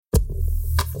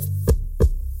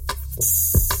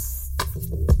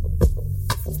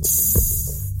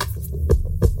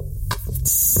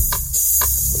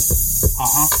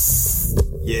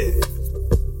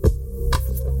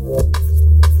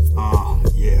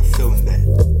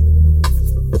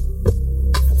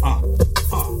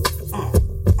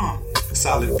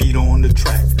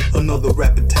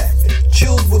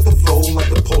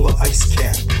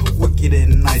Wicked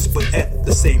and nice, but at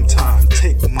the same time,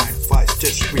 take my advice,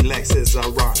 just relax as I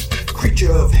rhyme.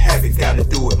 Creature of habit, gotta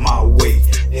do it my way.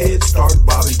 Head start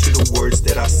bobbing to the words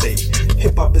that I say.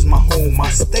 Hip-hop is my home, I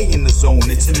stay in the zone.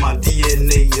 It's in my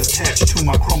DNA, attached to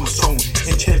my chromosome.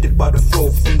 Enchanted by the flow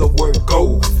from the word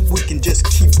go. We can just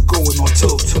keep going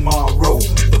until tomorrow.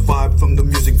 The vibe from the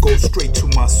music goes straight to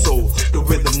my soul. The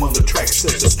rhythm on the track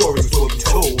says the stories will be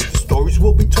told. The stories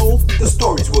will be told, the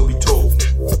stories will be told.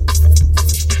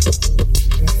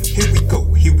 Here we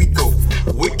go, here we go.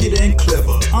 Wicked and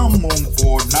clever, I'm on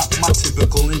board, not my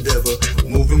typical endeavor.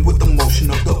 Moving with the motion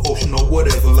of the ocean or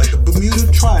whatever. Like the Bermuda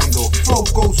Triangle, flow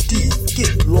goes deep.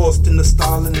 Get lost in the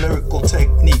style and lyrical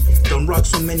technique. Done rock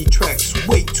so many tracks,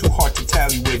 way too hard to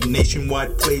tally with.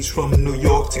 Nationwide plays from New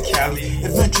York to Cali.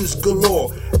 Adventures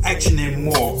galore, action and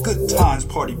more. Good times,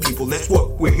 party people, that's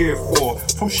what we're here for.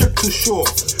 From ship to shore,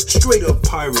 straight up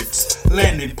pirates.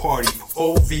 Landing party,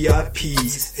 all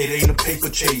VIPs. It ain't a paper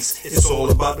chase, it's all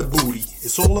about the booty.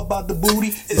 It's all about the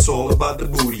booty, it's all about the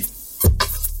booty.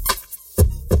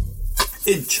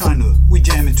 In China, we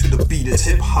jamming to the beat, it's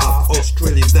hip-hop.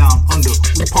 Australia down under,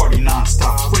 we party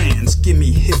non-stop. France, give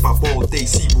me hip-hop all day,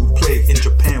 Cebu play. In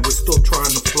Japan, we're still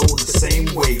trying to flow the same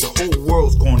way. The whole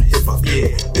world's going hip-hop,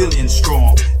 yeah, billion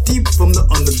strong. Deep from the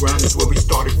underground is where we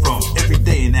started from. Every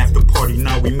day an after party,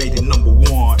 now we made it number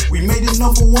one. We made it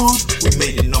number one, we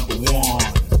made it number one.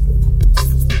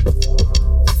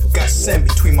 Got sand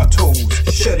between my toes,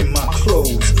 shedding my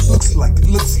clothes.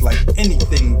 Looks like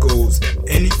anything goes.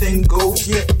 Anything goes,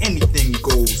 yeah, anything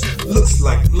goes. Looks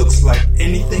like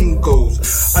anything goes.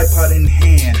 iPod in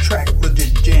hand, track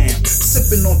legit jam.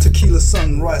 Sipping on tequila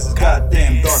sunrises,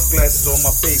 goddamn. Dark glasses on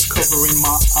my face, covering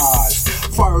my eyes.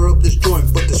 Fire up this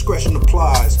joint, but discretion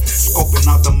applies. Scoping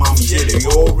out the mommy, yeah, they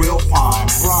all real fine.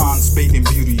 Bronze bathing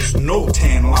beauties, no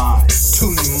tan line.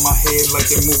 Tuning my head like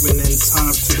they're moving in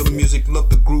time to the music. Love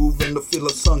the groove and the feel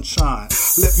of sunshine.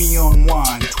 Let me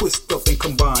unwind, twist up and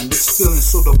combine. This feeling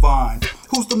so divine.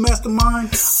 Who's the mastermind?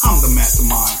 I'm the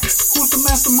mastermind. Who's the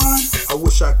mastermind? I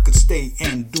wish I could stay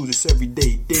and do this every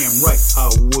day. Damn right I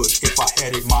would, if I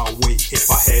had it my way. If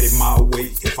I had it my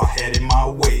way, if I had it my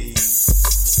way.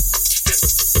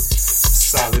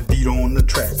 Solid beat on the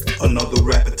track, another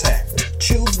rap attack.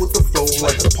 Chilled with the flow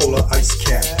like a polar ice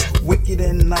cap. Wicked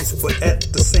and nice, but at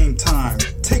the same time,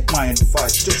 take my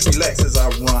advice, just relax as I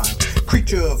rhyme.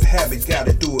 Creature of habit,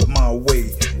 gotta do it my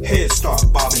way. Head start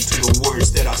bobbing to the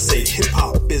words that I say.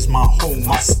 Hip-hop is my home,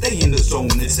 I stay in the zone.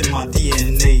 It's in my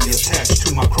DNA, attached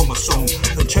to my chromosome.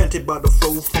 Enchanted by the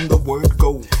flow from the word